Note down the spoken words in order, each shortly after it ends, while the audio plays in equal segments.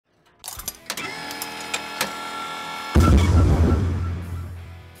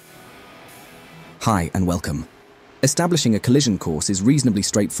Hi and welcome. Establishing a collision course is reasonably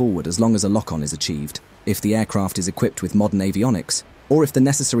straightforward as long as a lock-on is achieved, if the aircraft is equipped with modern avionics, or if the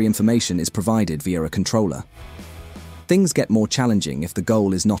necessary information is provided via a controller. Things get more challenging if the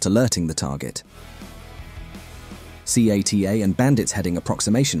goal is not alerting the target. CATA and Bandit Heading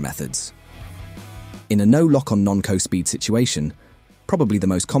approximation methods. In a no lock-on non-co-speed situation, probably the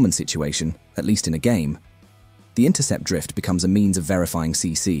most common situation, at least in a game, the intercept drift becomes a means of verifying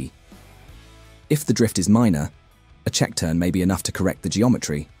CC. If the drift is minor, a check turn may be enough to correct the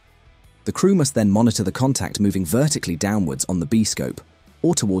geometry. The crew must then monitor the contact moving vertically downwards on the B-scope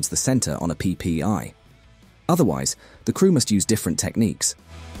or towards the center on a PPI. Otherwise, the crew must use different techniques.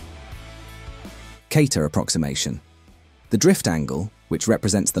 CATA approximation. The drift angle, which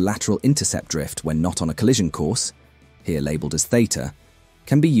represents the lateral intercept drift when not on a collision course, here labeled as theta,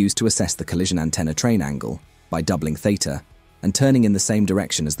 can be used to assess the collision antenna train angle by doubling theta and turning in the same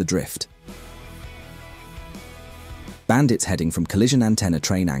direction as the drift. Bandit heading from collision antenna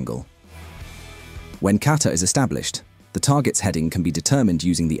train angle. When CATA is established, the target's heading can be determined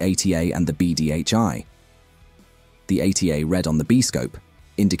using the ATA and the BDHI. The ATA read on the B-scope,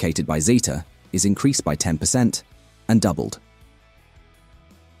 indicated by zeta, is increased by 10% and doubled.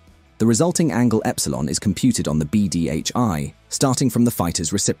 The resulting angle epsilon is computed on the BDHI, starting from the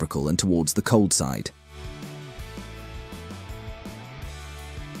fighter's reciprocal and towards the cold side.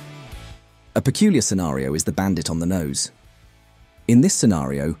 A peculiar scenario is the bandit on the nose. In this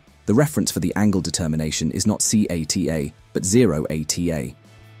scenario, the reference for the angle determination is not CATA, but 0 ATA.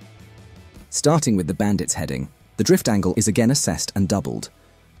 Starting with the bandit's heading, the drift angle is again assessed and doubled.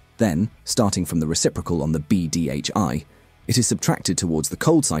 Then, starting from the reciprocal on the BDHI, it is subtracted towards the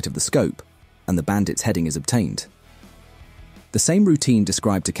cold side of the scope, and the bandit's heading is obtained. The same routine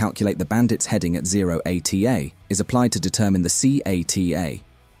described to calculate the bandit's heading at 0 ATA is applied to determine the CATA.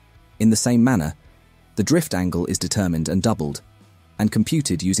 In the same manner, the drift angle is determined and doubled, and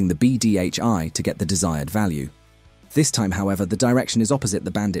computed using the BDHI to get the desired value. This time, however, the direction is opposite the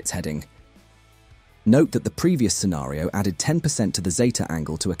bandit's heading. Note that the previous scenario added 10% to the zeta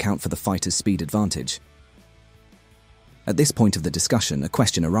angle to account for the fighter's speed advantage. At this point of the discussion, a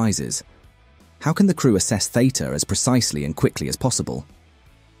question arises. How can the crew assess theta as precisely and quickly as possible?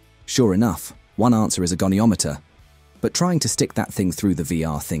 Sure enough, one answer is a goniometer, but trying to stick that thing through the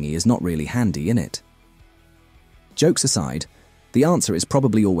VR thingy is not really handy, innit? Jokes aside, the answer is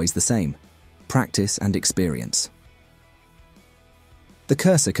probably always the same: practice and experience. The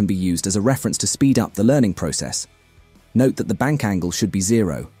cursor can be used as a reference to speed up the learning process. Note that the bank angle should be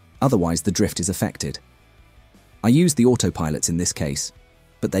 0, otherwise the drift is affected. I use the autopilots in this case,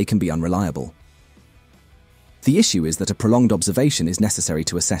 but they can be unreliable. The issue is that a prolonged observation is necessary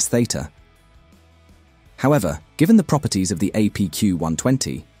to assess theta. However, given the properties of the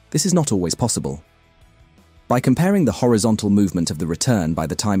APQ-120, this is not always possible. By comparing the horizontal movement of the return by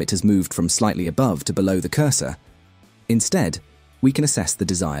the time it has moved from slightly above to below the cursor, instead, we can assess the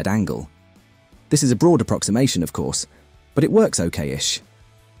desired angle. This is a broad approximation, of course, but it works okay-ish.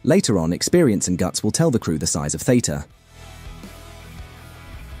 Later on, experience and guts will tell the crew the size of theta.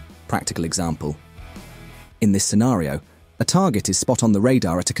 Practical example. In this scenario, a target is spot on the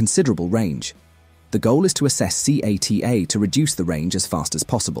radar at a considerable range. The goal is to assess CATA to reduce the range as fast as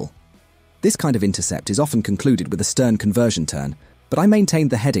possible. This kind of intercept is often concluded with a stern conversion turn, but I maintained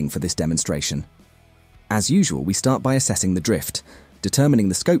the heading for this demonstration. As usual, we start by assessing the drift, determining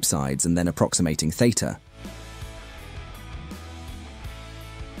the scope sides and then approximating theta.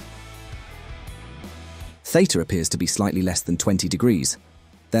 Theta appears to be slightly less than 20 degrees,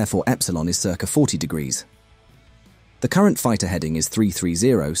 therefore epsilon is circa 40 degrees. The current fighter heading is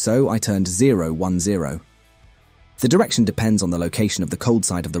 330, so I turned 010. The direction depends on the location of the cold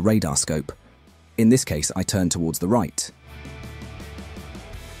side of the radar scope. In this case, I turned towards the right.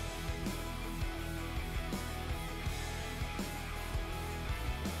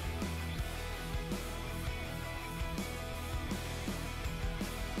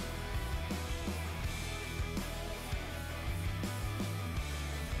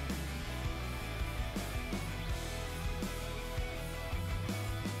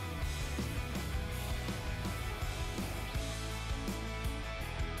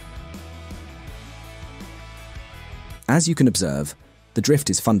 As you can observe, the drift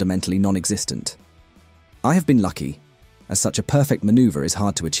is fundamentally non-existent. I have been lucky, as such a perfect maneuver is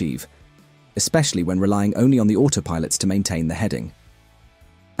hard to achieve, especially when relying only on the autopilots to maintain the heading.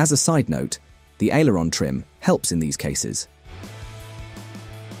 As a side note, the aileron trim helps in these cases.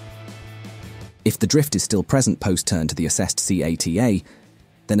 If the drift is still present post-turn to the assessed CATA,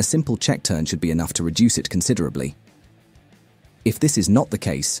 then a simple check turn should be enough to reduce it considerably. If this is not the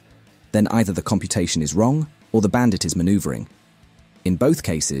case, then either the computation is wrong or the bandit is maneuvering. In both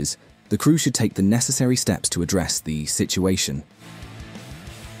cases, the crew should take the necessary steps to address the situation.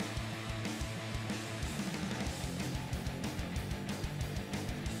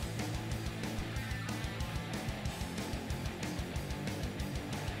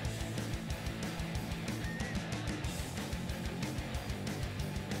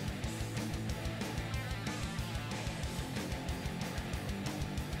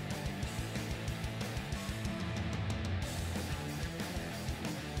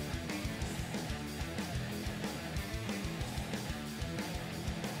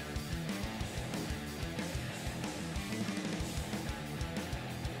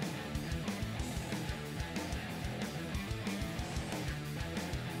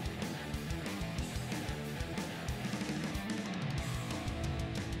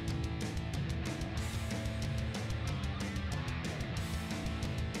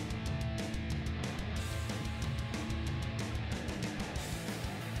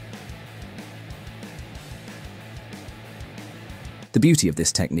 The beauty of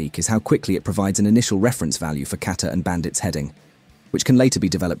this technique is how quickly it provides an initial reference value for CATA and Bandit's heading, which can later be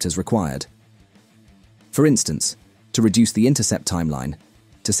developed as required. For instance, to reduce the intercept timeline,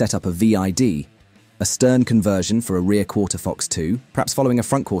 to set up a VID, a stern conversion for a rear quarter Fox 2, perhaps following a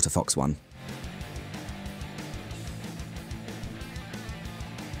front quarter Fox 1.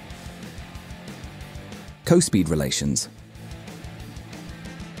 Co-speed relations.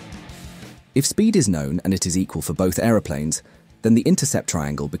 If speed is known and it is equal for both aeroplanes, then the intercept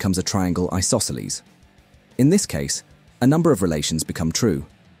triangle becomes a triangle isosceles. In this case, a number of relations become true.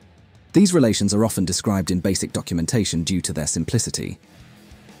 These relations are often described in basic documentation due to their simplicity.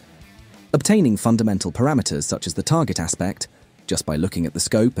 Obtaining fundamental parameters such as the target aspect, just by looking at the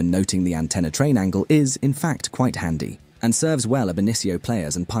scope and noting the antenna train angle, is, in fact, quite handy, and serves well ab initio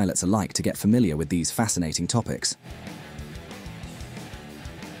players and pilots alike to get familiar with these fascinating topics.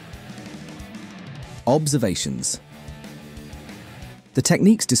 Observations. The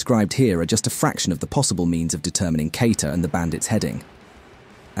techniques described here are just a fraction of the possible means of determining CATA and the Bandit's heading.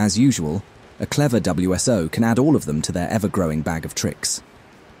 As usual, a clever WSO can add all of them to their ever-growing bag of tricks.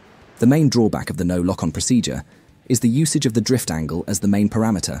 The main drawback of the no lock-on procedure is the usage of the drift angle as the main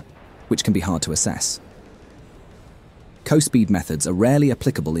parameter, which can be hard to assess. Co-speed methods are rarely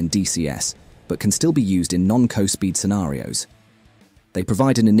applicable in DCS, but can still be used in non-co-speed scenarios. They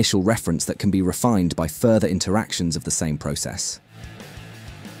provide an initial reference that can be refined by further interactions of the same process.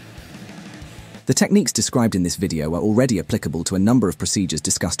 The techniques described in this video are already applicable to a number of procedures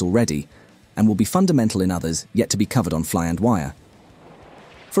discussed already, and will be fundamental in others yet to be covered on Fly and Wire.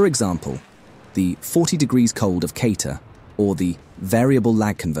 For example, the 40 degrees cold of CATA, or the variable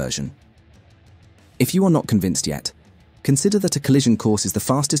lag conversion. If you are not convinced yet, consider that a collision course is the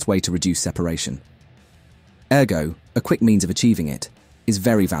fastest way to reduce separation. Ergo, a quick means of achieving it is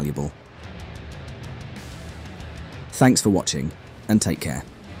very valuable. Thanks for watching, and take care.